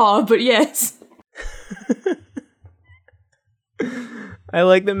law, but yes. I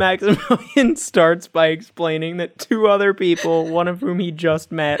like that Maximilian starts by explaining that two other people, one of whom he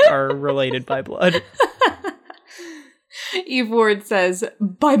just met, are related by blood. Eve Ward says,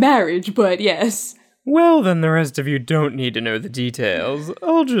 by marriage, but yes. Well, then the rest of you don't need to know the details.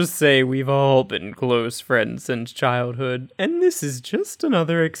 I'll just say we've all been close friends since childhood, and this is just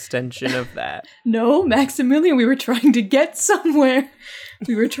another extension of that. No, Maximilian, we were trying to get somewhere.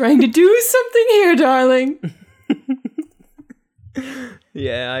 We were trying to do something here, darling.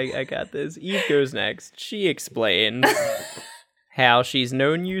 Yeah, I got this. Eve goes next. She explains how she's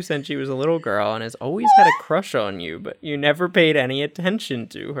known you since she was a little girl and has always had a crush on you, but you never paid any attention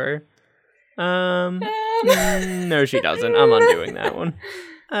to her. No, she doesn't. I'm undoing that one.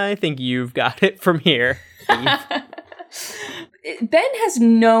 I think you've got it from here, Eve. Ben has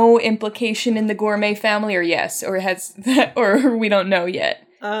no implication in the Gourmet family, or yes, or has that, or we don't know yet.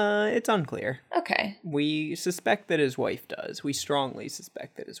 It's unclear. Okay. We suspect that his wife does. We strongly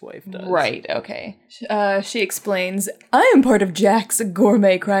suspect that his wife does. Right, okay. She explains, I am part of Jack's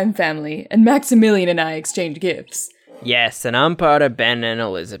Gourmet crime family, and Maximilian and I exchange gifts. Yes, and I'm part of Ben and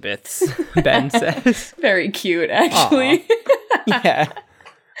Elizabeth's, Ben says. Very cute, actually. Yeah.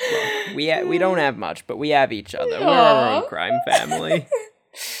 Well, we don't have much, but we have each other. We're our own crime family.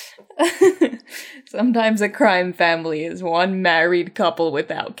 Sometimes a crime family is one married couple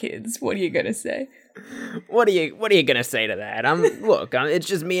without kids. What are you gonna say? What are you gonna say to that? It's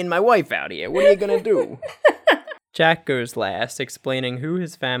just me and my wife out here. What are you gonna do? Jack goes last, explaining who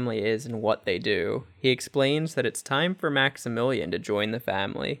his family is and what they do. He explains that it's time for Maximilian to join the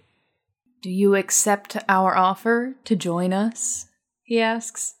family. Do you accept our offer to join us? He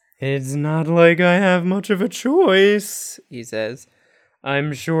asks. It's not like I have much of a choice, he says.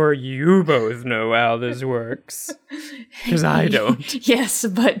 I'm sure you both know how this works. Because I don't. Yes,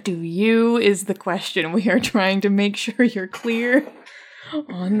 but do you is the question. We are trying to make sure you're clear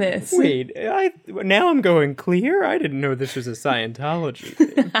on this. Wait, now I'm going clear? I didn't know this was a Scientology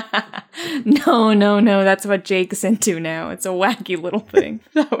thing. No, that's what Jake's into now. It's a wacky little thing.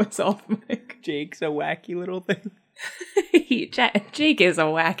 That was off mic. Jake's a wacky little thing. Jake is a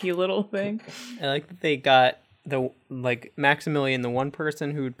wacky little thing. I like that they got Maximilian, the one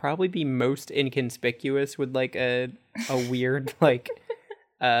person who would probably be most inconspicuous with like a weird like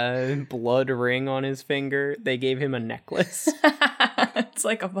blood ring on his finger. They gave him a necklace. It's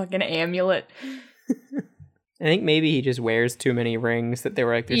like a fucking amulet. I think maybe he just wears too many rings that they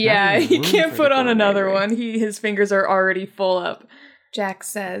were like, there's yeah, not he even room can't for put the on gourmet another ring. one. His fingers are already full up. Jack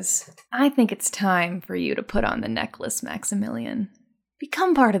says, I think it's time for you to put on the necklace, Maximilian.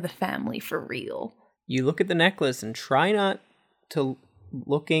 Become part of the family for real. You look at the necklace and try not to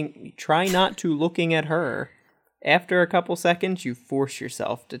looking at her. After a couple seconds, you force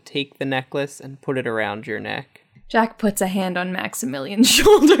yourself to take the necklace and put it around your neck. Jack puts a hand on Maximilian's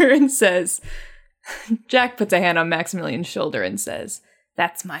shoulder and says,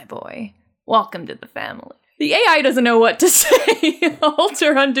 that's my boy. Welcome to the family. The AI doesn't know what to say.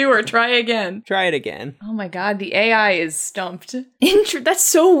 Alter, undo, or try again. Try it again. Oh my god, the AI is stumped. That's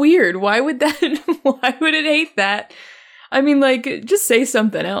so weird. Why would it hate that? I mean, like, just say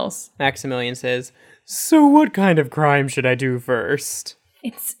something else. Maximilian says, so what kind of crime should I do first?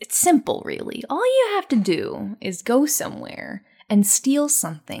 It's simple, really. All you have to do is go somewhere and steal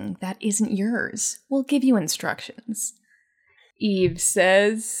something that isn't yours. We'll give you instructions. Eve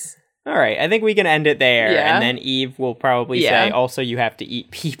says... All right, I think we can end it there. Yeah. And then Eve will probably say, also, you have to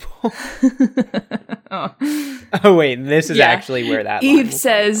eat people. Oh, wait, this is actually where that line Eve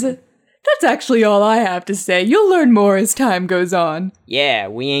says, that's actually all I have to say. You'll learn more as time goes on. Yeah,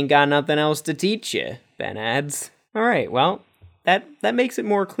 we ain't got nothing else to teach you, Ben adds. All right, well, that makes it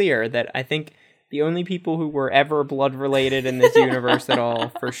more clear that I think the only people who were ever blood related in this universe at all,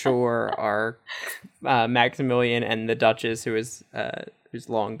 for sure, are Maximilian and the Duchess, who's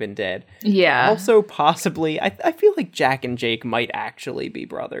long been dead. Yeah. Also, possibly, I feel like Jack and Jake might actually be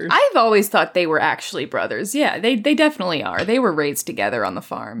brothers. I've always thought they were actually brothers. Yeah, they definitely are. They were raised together on the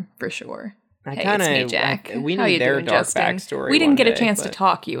farm, for sure. It's me, Jack. We How need you their doing, dark Justin? backstory. We didn't get a day, chance to but-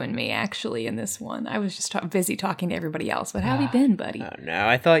 talk, you and me, actually, in this one. I was just busy talking to everybody else. But how have you been, buddy? Oh no,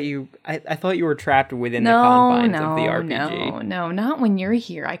 I thought you were trapped within the confines of the RPG. No, not when you're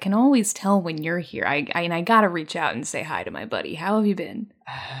here. I can always tell when you're here. I gotta reach out and say hi to my buddy. How have you been?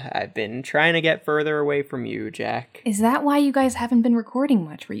 I've been trying to get further away from you, Jack. Is that why you guys haven't been recording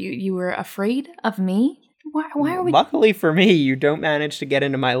much? Were you were afraid of me? Why are we? Luckily for me, you don't manage to get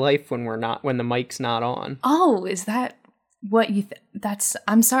into my life when the mic's not on. Oh, is that what you?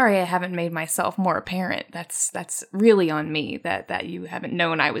 I'm sorry, I haven't made myself more apparent. That's really on me that you haven't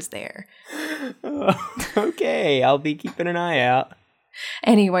known I was there. Okay, I'll be keeping an eye out.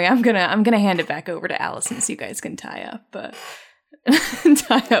 Anyway, I'm gonna hand it back over to Allison so you guys can tie up.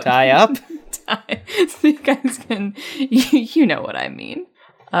 Tie up. So you guys can. You know what I mean.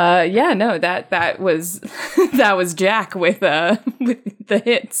 Yeah, no, that was Jack with the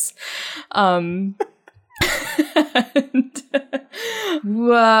hits. And,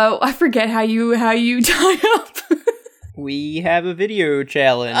 I forget how you tie up. We have a video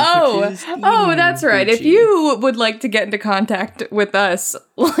challenge. Oh, that's right. If you would like to get into contact with us,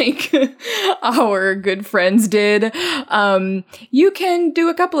 like our good friends did, you can do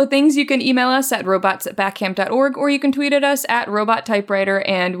a couple of things. You can email us at robots@backcamp.org, or you can tweet at us at robottypewriter,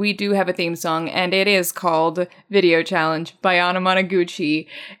 and we do have a theme song, and it is called Video Challenge by Anna Monoguchi.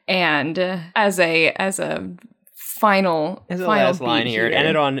 And as a final last beat line here, and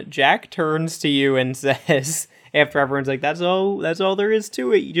it on Jack turns to you and says, after everyone's like, that's all there is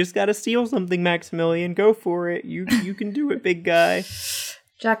to it. You just gotta steal something, Maximilian. Go for it. You can do it, big guy.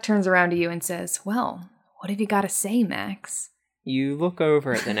 Jack turns around to you and says, well, what have you got to say, Max? You look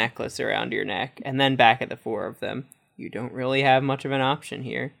over at the necklace around your neck, and then back at the four of them. You don't really have much of an option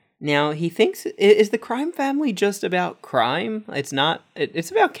here. Now, he thinks, is the crime family just about crime? It's not,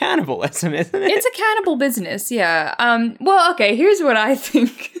 it's about cannibalism, isn't it? It's a cannibal business, yeah. Well, okay, here's what I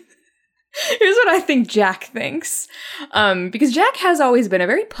think. Here's what I think Jack thinks. Because Jack has always been a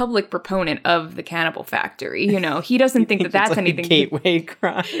very public proponent of the Cannibal Factory. You know, he doesn't think that that's like anything. A gateway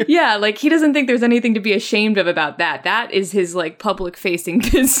crime. Yeah, like he doesn't think there's anything to be ashamed of about that. That is his like public facing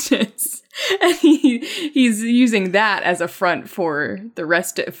business. And he's using that as a front for the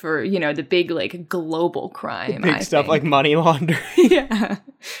rest for, you know, the big like global crime. Big stuff like money laundering. Yeah,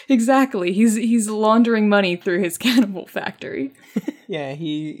 exactly. He's laundering money through his Cannibal Factory. Yeah,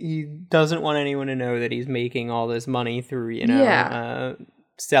 he doesn't want anyone to know that he's making all this money through, you know,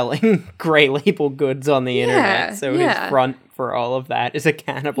 selling gray label goods on the internet. So his front for all of that is a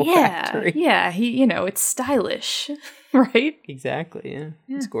Cannibal Factory. Yeah, it's stylish, right? Exactly, yeah.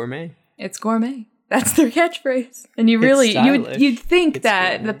 It's gourmet. It's gourmet. That's their catchphrase. And you really, you'd think It's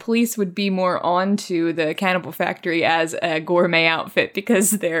that gourmet. the police would be more onto the Cannibal Factory as a gourmet outfit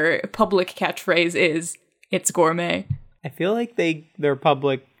because their public catchphrase is, it's gourmet. I feel like their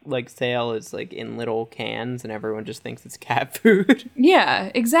public like sale is like in little cans and everyone just thinks it's cat food.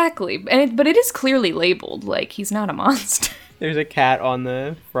 Yeah, exactly. But it is clearly labeled, like, he's not a monster. There's a cat on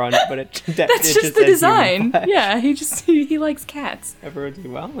the front, but That's just the design. Yeah, he likes cats. Everyone's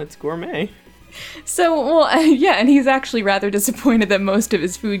like, well, it's gourmet. So, well, yeah, and he's actually rather disappointed that most of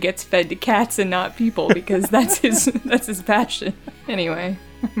his food gets fed to cats and not people because that's his passion. Anyway,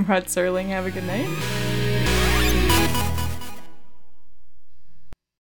 I'm Rod Serling. Have a good night.